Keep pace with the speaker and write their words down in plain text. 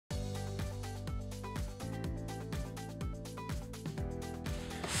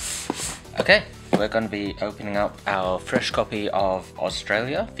Okay, we're going to be opening up our fresh copy of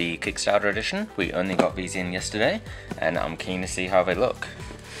AuZtralia, the Kickstarter edition. We only got these in yesterday, and I'm keen to see how they look.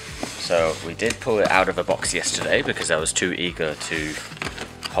 So we did pull it out of a box yesterday because I was too eager to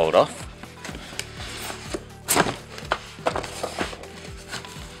hold off.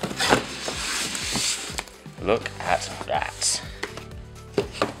 Look at that.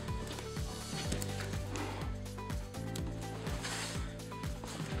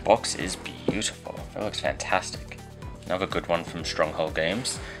 Box is beautiful. It looks fantastic. Another good one from Stronghold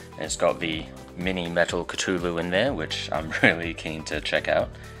Games. It's got the mini metal Cthulhu in there, which I'm really keen to check out.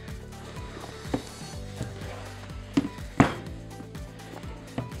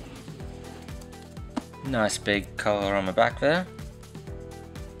 Nice big colour on the back there.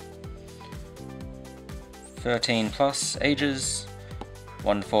 13 plus ages,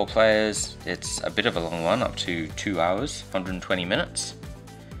 1 to 4 players. It's a bit of a long one, up to 2 hours, 120 minutes.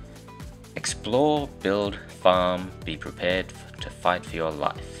 Explore, build, farm, be prepared to fight for your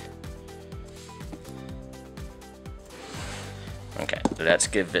life. Okay, let's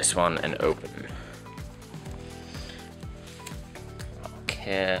give this one an open. I'll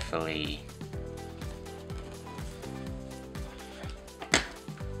carefully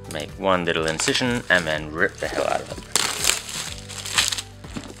make one little incision and then rip the hell out of it.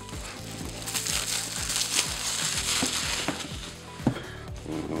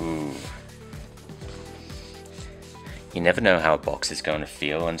 Ooh. You never know how a box is going to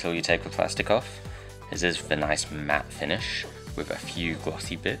feel until you take the plastic off. This is the nice matte finish with a few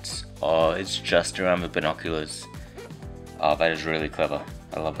glossy bits. Oh, it's just around the binoculars. Oh, that is really clever.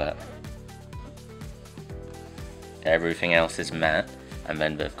 I love that. Everything else is matte, and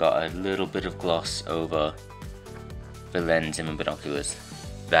then they've got a little bit of gloss over the lens in the binoculars.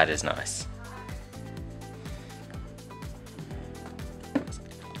 That is nice.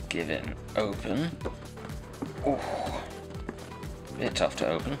 Give it an open. Ooh, a bit tough to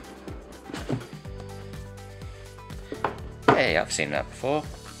open. Hey, I've seen that before.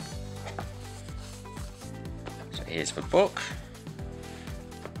 So here's the book.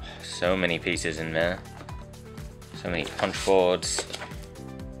 So many pieces in there. So many punch boards.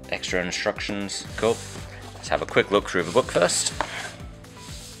 Extra instructions. Cool. Let's have a quick look through the book first.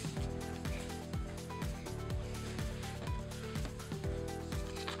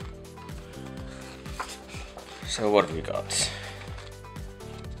 So what have we got?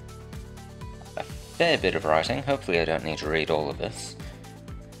 A fair bit of writing. Hopefully I don't need to read all of this.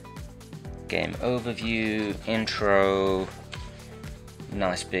 Game overview, intro,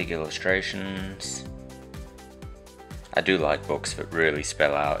 nice big illustrations. I do like books that really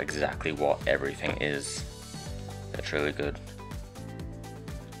spell out exactly what everything is. That's really good.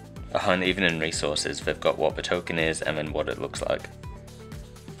 Oh, and even in resources, they've got what the token is and then what it looks like.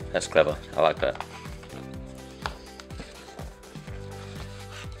 That's clever. I like that.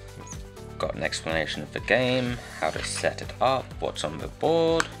 Got an explanation of the game, how to set it up, what's on the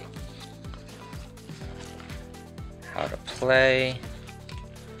board, how to play.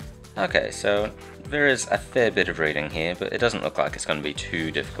 Okay, so there is a fair bit of reading here, but it doesn't look like it's going to be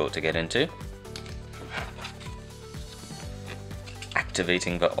too difficult to get into.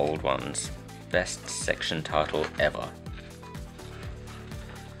 Activating the old ones. Best section title ever.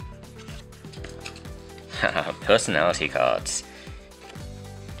 Personality cards.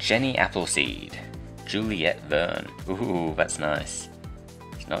 Jenny Appleseed. Juliet Verne. Ooh, that's nice.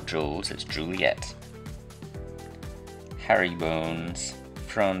 It's not Jules, it's Juliet. Harry Bones.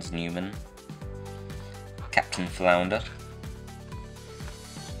 Franz Newman. Captain Flounder.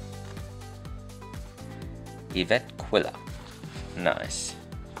 Yvette Quiller. Nice.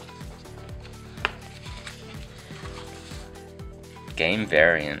 Game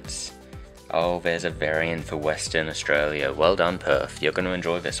variants. Oh, there's a variant for Western Australia. Well done, Perth. You're going to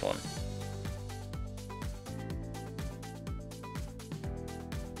enjoy this one.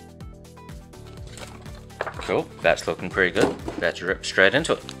 Cool. That's looking pretty good. Let's rip straight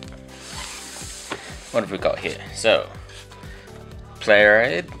into it. What have we got here? So, player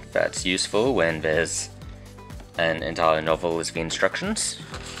aid. That's useful when there's an entire novel with the instructions.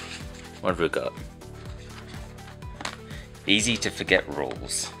 What have we got? Easy to forget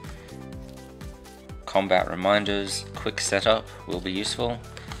rules. Combat reminders, quick setup will be useful,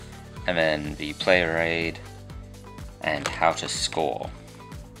 and then the player aid and how to score.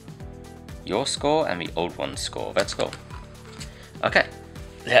 Your score and the old one's score. That's cool. Okay,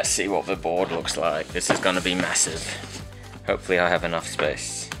 let's see what the board looks like. This is going to be massive. Hopefully I have enough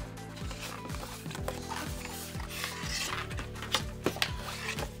space.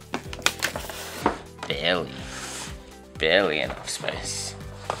 Barely enough space.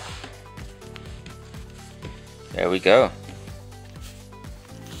 There we go.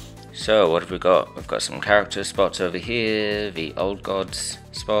 So what have we got? We've got some character spots over here, the old gods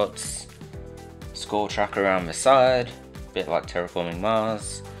spots, score tracker around the side, a bit like terraforming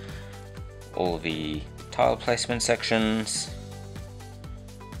Mars, all the tile placement sections,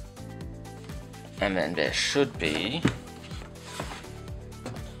 and then there should be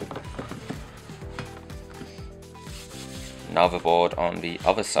another board on the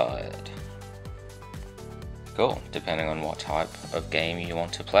other side. Cool, depending on what type of game you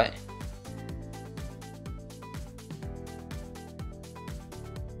want to play.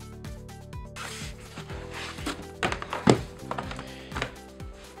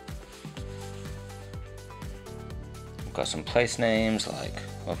 We've got some place names like,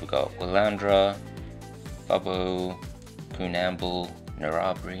 what have we got? Willandra, Fubbo, Kunamble,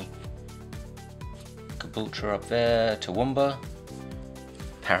 Narabri, Caboolture up there, Toowoomba,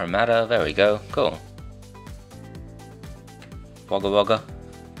 Parramatta, there we go, cool. Wagga Wagga.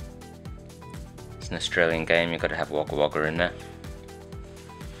 It's an Australian game, you've got to have Wagga Wagga in there.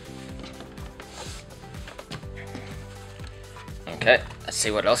 Okay, let's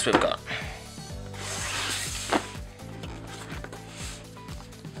see what else we've got.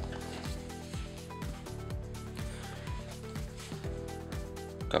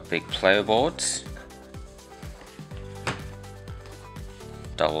 Got big player boards.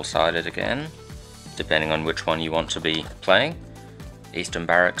 Double-sided again, depending on which one you want to be playing. Eastern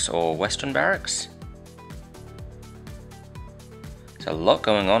Barracks or Western Barracks. There's a lot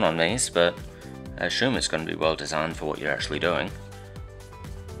going on these, but I assume it's going to be well designed for what you're actually doing.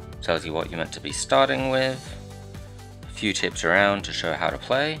 Tells you what you're meant to be starting with, a few tips around to show how to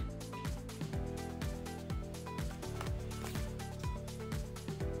play.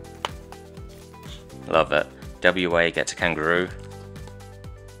 Love that. WA gets a kangaroo.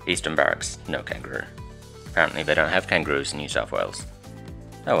 Eastern Barracks, no kangaroo. Apparently they don't have kangaroos in New South Wales.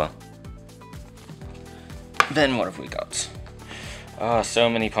 Oh well. Then what have we got? Ah, so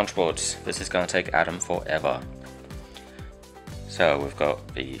many punch boards. This is going to take Adam forever. So we've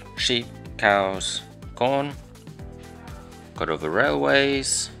got the sheep, cows, corn. Got all the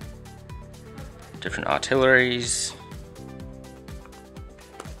railways. Different artilleries.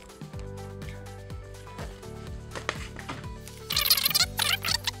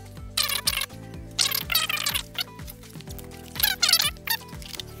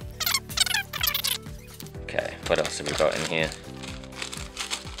 Okay, what else have we got in here?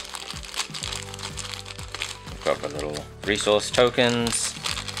 We've got the little resource tokens.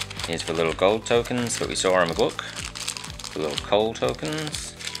 Here's the little gold tokens that we saw in the book. The little coal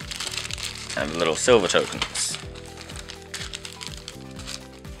tokens. And the little silver tokens.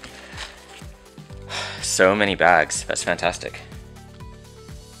 So many bags, that's fantastic.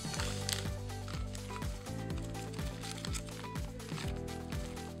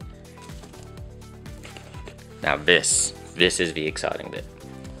 Now this is the exciting bit.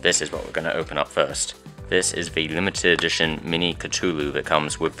 This is what we're going to open up first. This is the limited edition mini Cthulhu that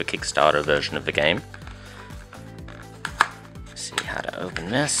comes with the Kickstarter version of the game. Let's see how to open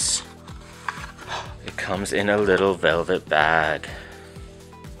this. It comes in a little velvet bag.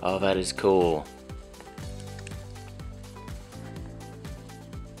 Oh, that is cool.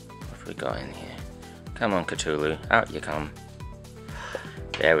 What have we got in here? Come on, Cthulhu, out you come.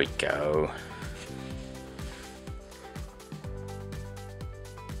 There we go.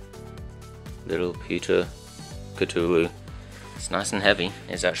 Little pewter Cthulhu. It's nice and heavy.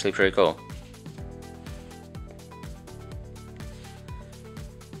 It's actually pretty cool.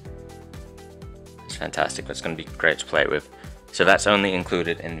 It's fantastic. That's going to be great to play with. So that's only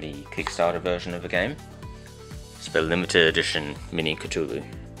included in the Kickstarter version of the game. It's the limited edition mini Cthulhu.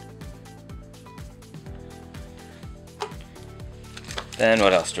 Then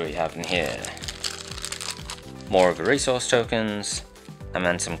what else do we have in here? More of the resource tokens. And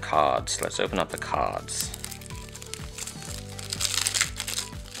then some cards. Let's open up the cards.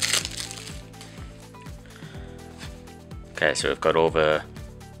 Okay, so we've got all the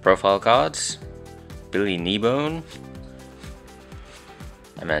profile cards. Billy Kneebone.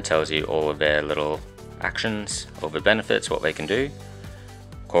 And then it tells you all of their little actions, all the benefits, what they can do.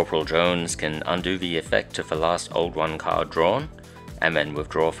 Corporal Jones can undo the effect of the last Old One card drawn, and then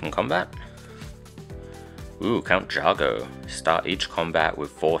withdraw from combat. Ooh, Count Jargo. Start each combat with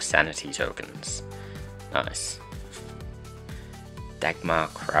 4 sanity tokens. Nice. Dagmar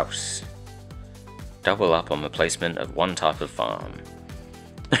Kraus. Double up on the placement of one type of farm.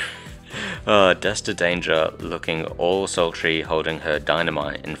 Desta Danger looking all sultry holding her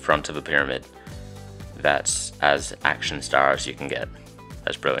dynamite in front of a pyramid. That's as action star as you can get.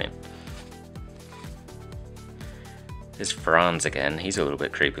 That's brilliant. Here's Franz again, he's a little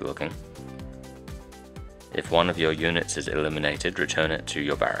bit creepy looking. If one of your units is eliminated, return it to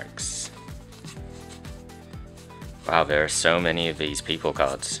your barracks. Wow, there are so many of these people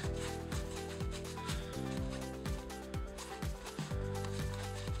cards.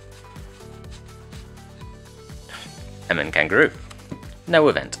 And then Kangaroo. No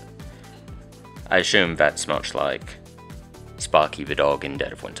event. I assume that's much like Sparky the dog in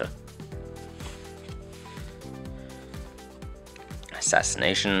Dead of Winter.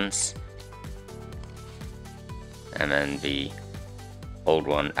 Assassinations. And then the old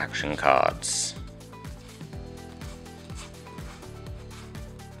one action cards.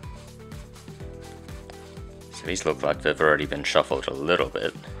 So these look like they've already been shuffled a little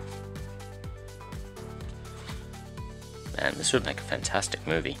bit. Man, this would make a fantastic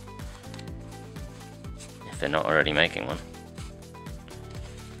movie. If they're not already making one.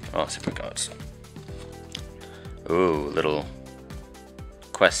 Oh, super cards. Ooh, little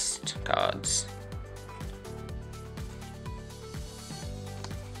quest cards.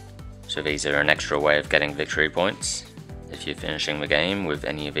 So these are an extra way of getting victory points if you're finishing the game with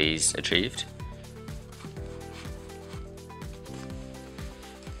any of these achieved.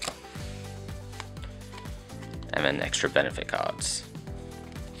 And then extra benefit cards.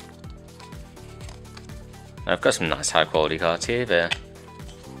 Now I've got some nice high quality cards here.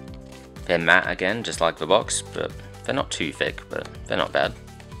 They're matte again, just like the box, but they're not too thick, but they're not bad.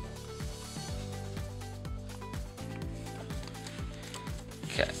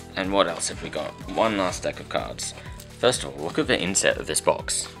 Okay, and what else have we got? One last deck of cards. First of all, look at the inset of this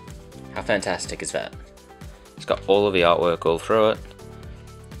box. How fantastic is that? It's got all of the artwork all through it.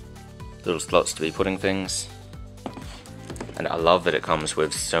 Little slots to be putting things. And I love that it comes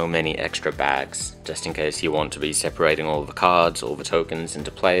with so many extra bags, just in case you want to be separating all the cards, all the tokens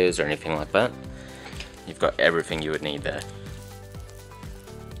into players or anything like that. You've got everything you would need there.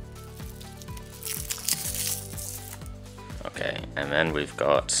 Okay, and then we've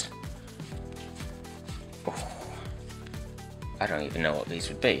got... Oh, I don't even know what these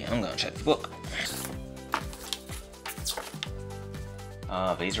would be. I'm going to check the book.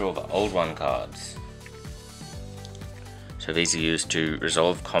 Ah, these are all the old one cards. So these are used to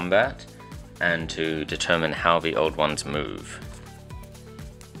resolve combat and to determine how the old ones move.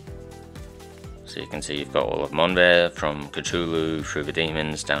 So you can see you've got all of them on there, from Cthulhu through the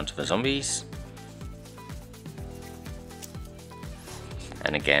demons down to the zombies.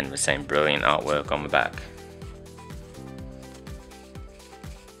 And again, the same brilliant artwork on the back.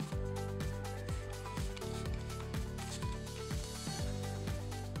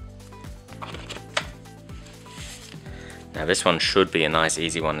 Now this one should be a nice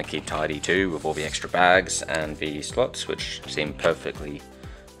easy one to keep tidy too, with all the extra bags and the slots, which seem perfectly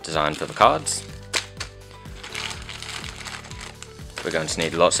designed for the cards. We're going to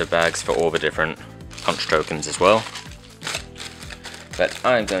need lots of bags for all the different punch tokens as well. But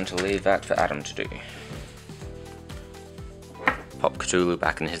I'm going to leave that for Adam to do. Pop Cthulhu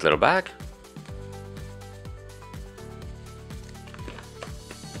back in his little bag.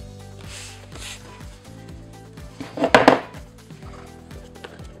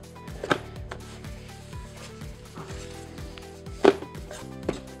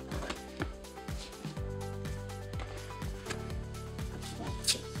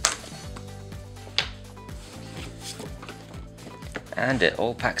 And it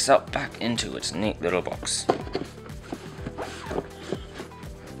all packs up back into its neat little box.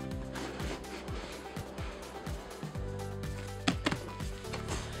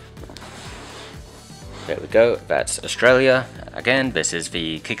 There we go, that's AuZtralia. Again, this is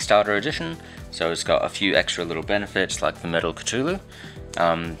the Kickstarter edition, so it's got a few extra little benefits like the Metal Cthulhu.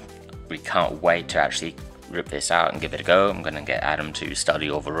 We can't wait to actually rip this out and give it a go. I'm going to get Adam to study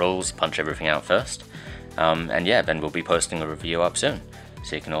all the rules, punch everything out first. And yeah, then we'll be posting a review up soon,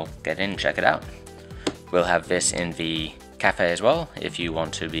 so you can all get in and check it out. We'll have this in the cafe as well, if you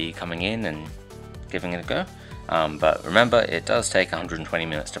want to be coming in and giving it a go. But remember, it does take 120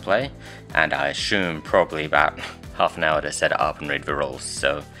 minutes to play, and I assume probably about half an hour to set it up and read the rules,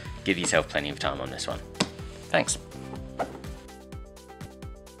 so give yourself plenty of time on this one. Thanks.